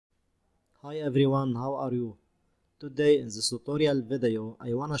Hi everyone, how are you? Today in this tutorial video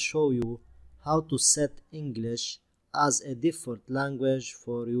I wanna show you how to set English as a default language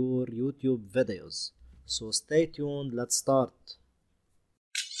for your YouTube videos. So stay tuned, let's start.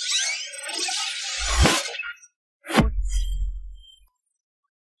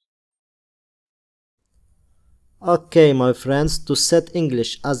 Okay my friends, to set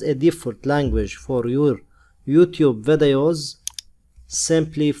English as a default language for your YouTube videos,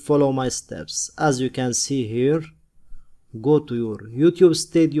 simply follow my steps. As you can see here, go to your YouTube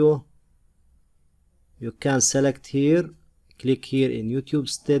Studio. You can select here, click here in YouTube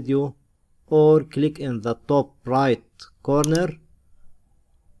Studio, or click in the top right corner,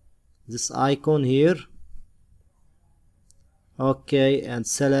 this icon here. Okay, and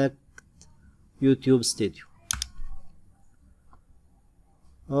select YouTube Studio.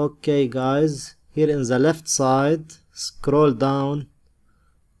 Okay guys, here in the left side, scroll down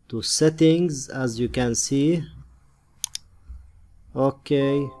to settings, as you can see.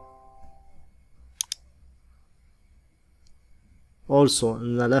 Okay, also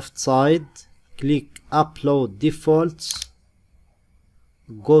on the left side, click upload defaults,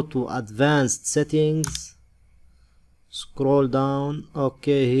 go to advanced settings, scroll down.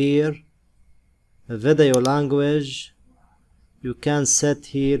 Okay, here video language, you can set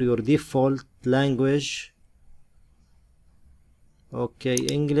here your default language. Okay,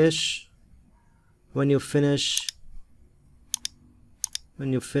 English. When you finish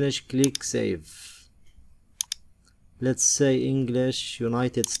click save. Let's say English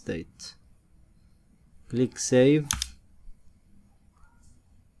United States. Click save.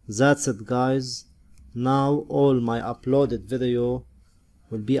 That's it guys. Now all my uploaded video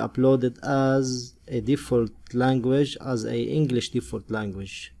will be uploaded as a default language, as a English default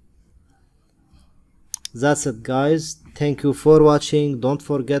language. That's it guys. Thank you for watching. Don't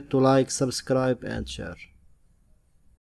forget to like, subscribe and share.